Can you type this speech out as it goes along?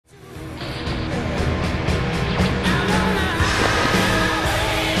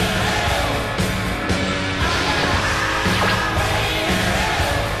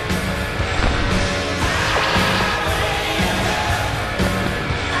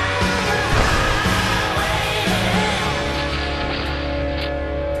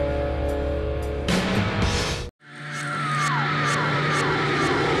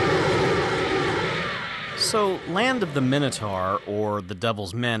Band of the Minotaur, or The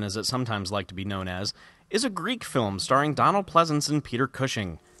Devil's Men as it sometimes like to be known as, is a Greek film starring Donald Pleasence and Peter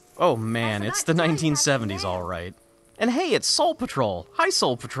Cushing. Oh man, it's the 1970s all right. And hey, it's Soul Patrol! Hi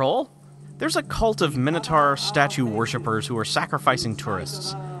Soul Patrol! There's a cult of Minotaur statue worshippers who are sacrificing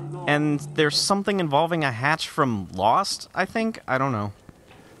tourists. And there's something involving a hatch from Lost, I think? I don't know.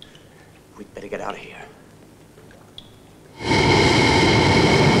 We'd better get out of here.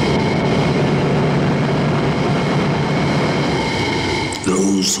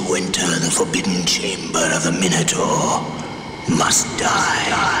 Those who enter the forbidden chamber of the Minotaur must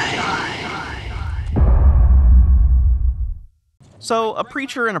die. So, a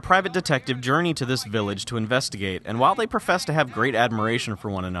preacher and a private detective journey to this village to investigate, and while they profess to have great admiration for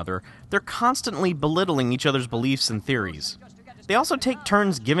one another, they're constantly belittling each other's beliefs and theories. They also take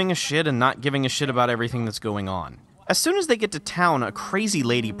turns giving a shit and not giving a shit about everything that's going on. As soon as they get to town, a crazy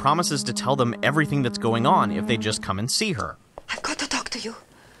lady promises to tell them everything that's going on if they just come and see her. I've got to talk to you.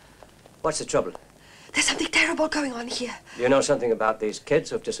 What's the trouble? There's something terrible going on here. Do you know something about these kids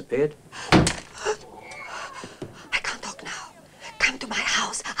who've disappeared? I can't talk now. Come to my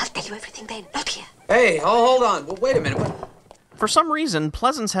house. I'll tell you everything then. Not here. Hey, hold on. Well, wait a minute. What? For some reason,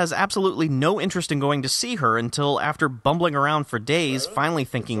 Pleasence has absolutely no interest in going to see her until after bumbling around for days, finally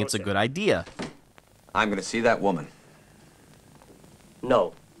thinking it's a good idea. I'm going to see that woman.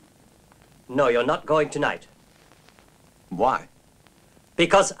 No. No, you're not going tonight. Why?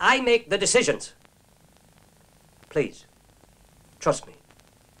 Because I make the decisions. Please, trust me.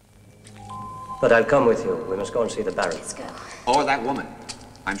 But I'll come with you. We must go and see the Baron. Let's go. Or that woman.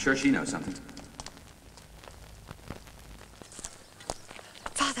 I'm sure she knows something.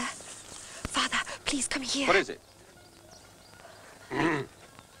 Father, please come here. What is it? Hey,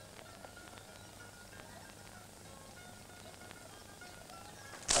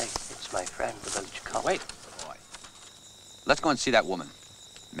 It's my friend, the village cop. Wait, boy. Let's go and see that woman.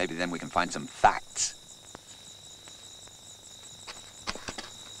 Maybe then we can find some facts.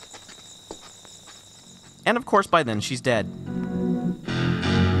 And of course, by then, she's dead.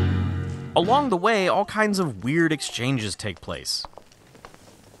 Along the way, all kinds of weird exchanges take place.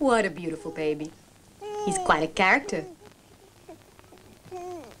 What a beautiful baby. He's quite a character.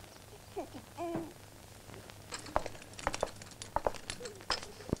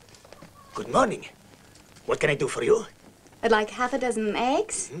 Good morning. What can I do for you? I'd like half a dozen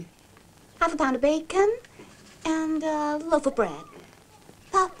eggs, half a pound of bacon, and a loaf of bread.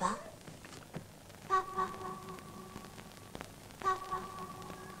 Papa. Papa. Papa.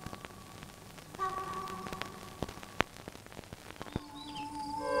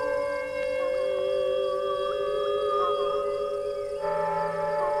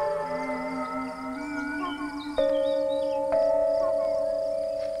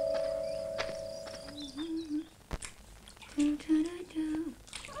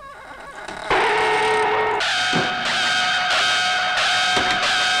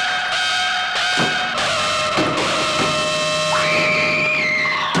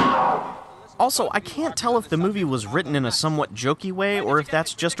 Also, I can't tell if the movie was written in a somewhat jokey way or if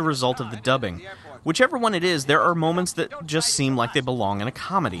that's just a result of the dubbing. Whichever one it is, there are moments that just seem like they belong in a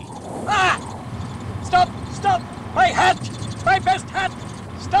comedy. Ah! Stop! Stop! My hat! My best hat!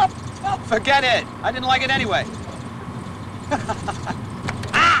 Stop! Stop! Forget it! I didn't like it anyway.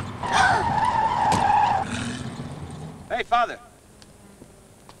 Ah! Hey, Father.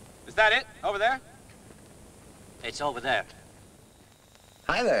 Is that it? Over there? It's over there.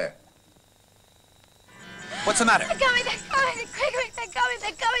 Hi there. What's the matter? They're coming, quickly, they're coming,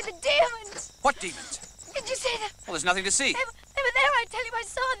 the demons. What demons? Did you see them? Well, there's nothing to see. They were there, I tell you, I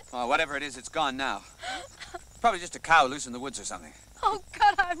saw them. Well, whatever it is, it's gone now. Probably just a cow loose in the woods or something. Oh,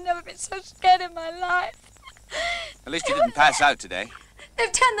 God, I've never been so scared in my life. At least you didn't pass out today.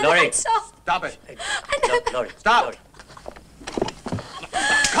 They've turned the Laurie. lights off. Stop it. Laurie, Stop. Laurie.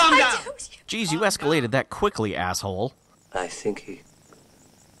 Calm down. Geez, you escalated that quickly, asshole. I think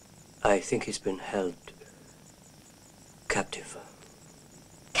he's been held captive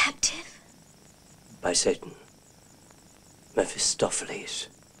Captive? by Satan, Mephistopheles,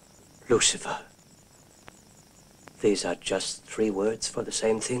 Lucifer. These are just three words for the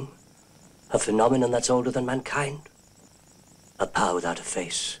same thing. A phenomenon that's older than mankind. A power without a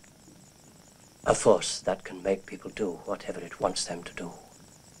face. A force that can make people do whatever it wants them to do.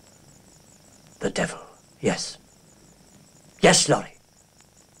 The devil, yes. Yes, Laurie.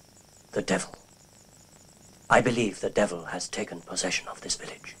 The devil. I believe the devil has taken possession of this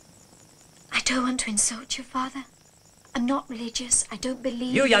village. I don't want to insult you, Father. I'm not religious. I don't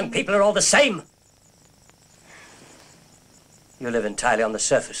believe You young in- people are all the same. You live entirely on the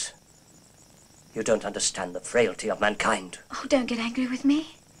surface. You don't understand the frailty of mankind. Oh, don't get angry with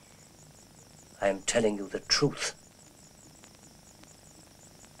me. I am telling you the truth.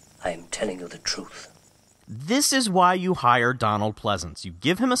 I am telling you the truth. This is why you hire Donald Pleasence. You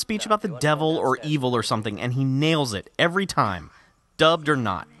give him a speech about the devil or evil or something, and he nails it every time, dubbed or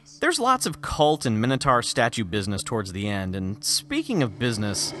not. There's lots of cult and Minotaur statue business towards the end, and speaking of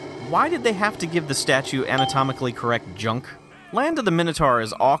business, why did they have to give the statue anatomically correct junk? Land of the Minotaur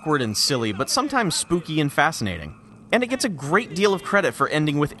is awkward and silly, but sometimes spooky and fascinating. And it gets a great deal of credit for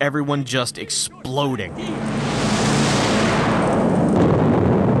ending with everyone just exploding.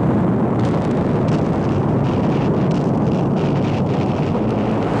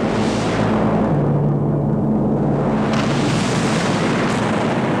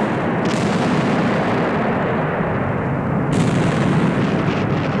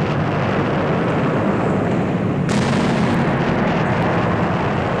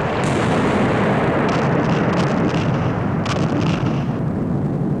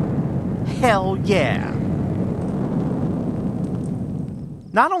 Hell yeah.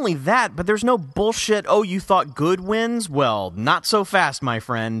 Not only that, but there's no bullshit, oh, you thought good wins? Well, not so fast, my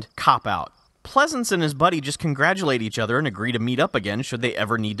friend. Cop out. Pleasence and his buddy just congratulate each other and agree to meet up again should they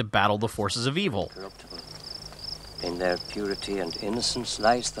ever need to battle the forces of evil. In their purity and innocence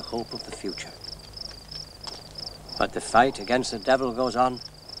lies the hope of the future. But the fight against the devil goes on.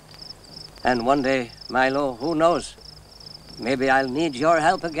 And one day, Milo, who knows, maybe I'll need your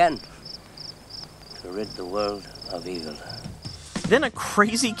help again to rid the world of evil. Then a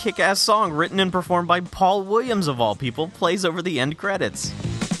crazy kick-ass song written and performed by Paul Williams, of all people, plays over the end credits.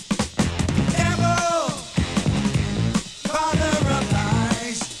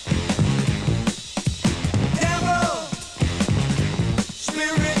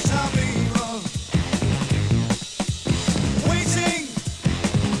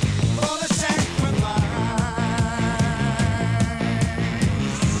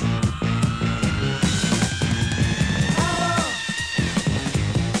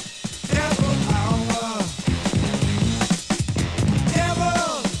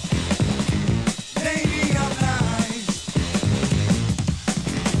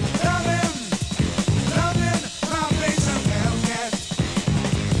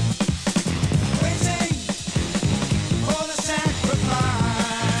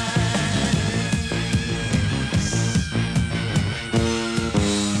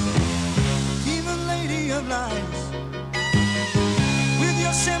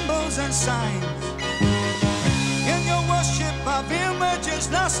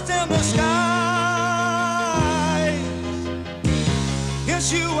 Lost in the skies.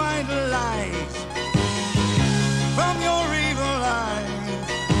 Yes, you idolize from your evil eyes.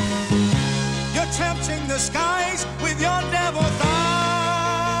 You're tempting the skies